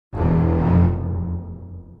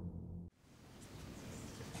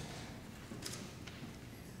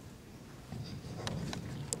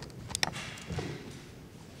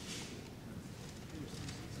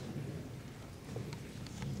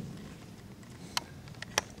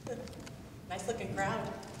Nice looking crowd.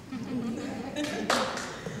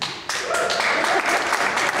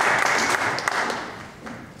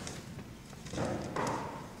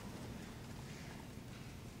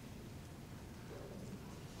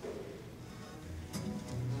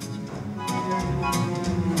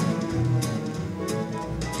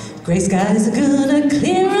 Gray skies are gonna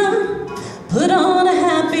clear up, put on a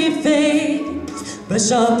happy face,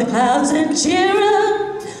 brush off the clouds and cheer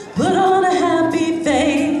up, put on a happy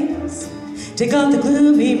face, take off the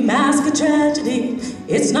gloomy mask of tragedy,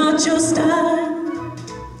 it's not your style,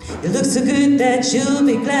 it looks so good that you'll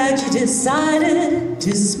be glad you decided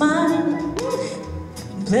to smile,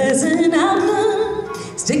 pleasant outlook,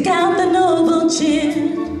 stick out the noble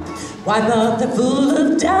chin, wipe off the fool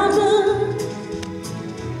of doubt look,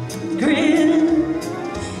 grin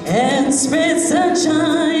and spread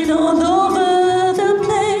sunshine all over the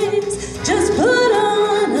place. Just put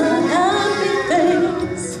on a happy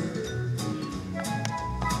face.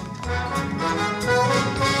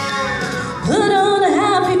 Put on a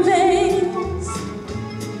happy face.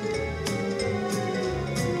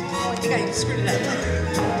 Oh, I think I screwed it up.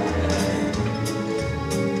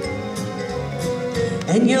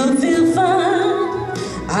 And you'll feel fine.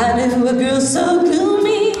 I knew a girl so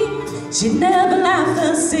gloomy. She'd never laugh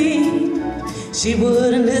or sing. She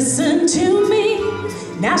wouldn't listen to me.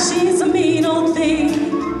 Now she's a mean old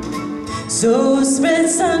thing. So spread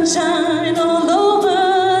sunshine all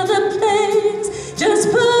over the place.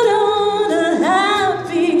 Just put on a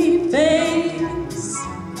happy face.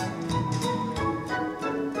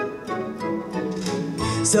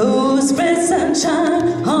 So spread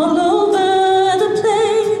sunshine all over the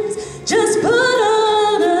place. Just put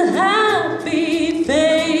on a happy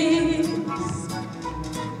face.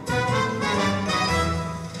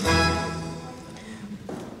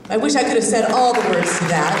 I wish I could have said all the words to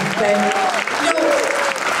that, but no,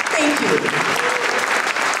 thank you.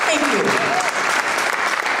 Thank you.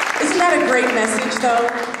 Isn't that a great message, though?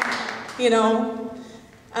 You know,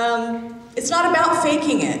 it's not about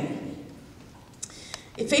faking it.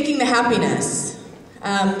 Faking the happiness.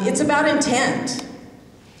 It's about intent.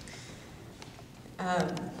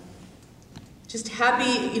 Just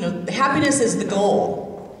happy, you know, happiness is the goal.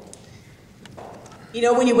 You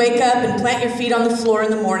know, when you wake up and plant your feet on the floor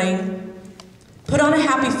in the morning, put on a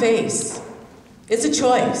happy face. It's a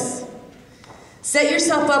choice. Set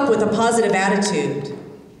yourself up with a positive attitude.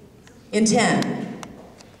 Intent.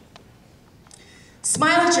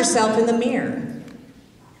 Smile at yourself in the mirror.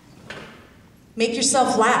 Make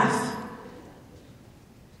yourself laugh.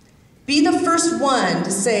 Be the first one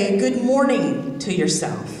to say good morning to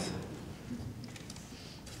yourself.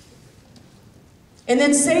 And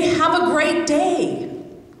then say, have a great day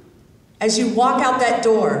as you walk out that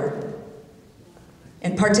door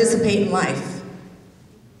and participate in life.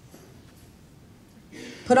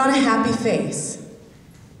 Put on a happy face.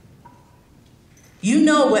 You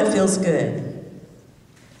know what feels good.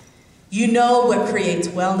 You know what creates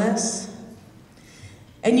wellness.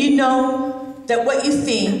 And you know that what you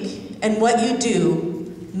think and what you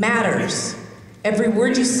do matters. Every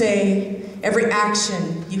word you say, every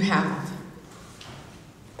action you have.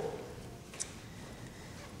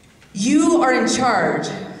 You are in charge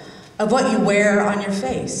of what you wear on your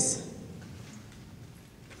face.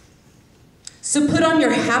 So put on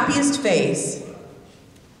your happiest face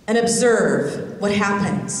and observe what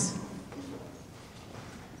happens.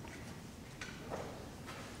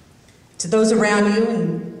 To those around you,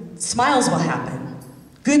 and smiles will happen.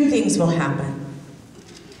 Good things will happen.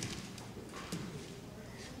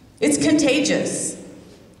 It's contagious,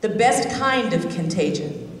 the best kind of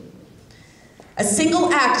contagion. A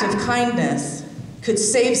single act of kindness could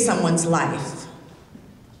save someone's life.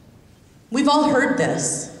 We've all heard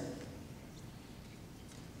this,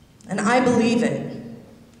 and I believe it.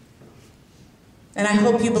 And I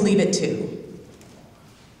hope you believe it too.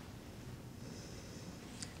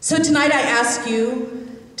 So tonight I ask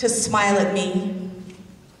you to smile at me.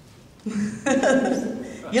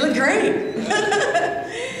 You look great.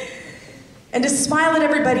 And to smile at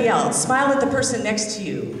everybody else. Smile at the person next to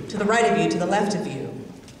you, to the right of you, to the left of you.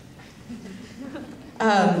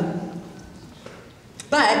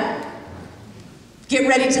 But get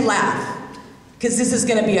ready to laugh, because this is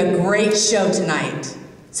going to be a great show tonight.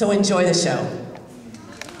 So enjoy the show.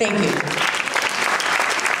 Thank you.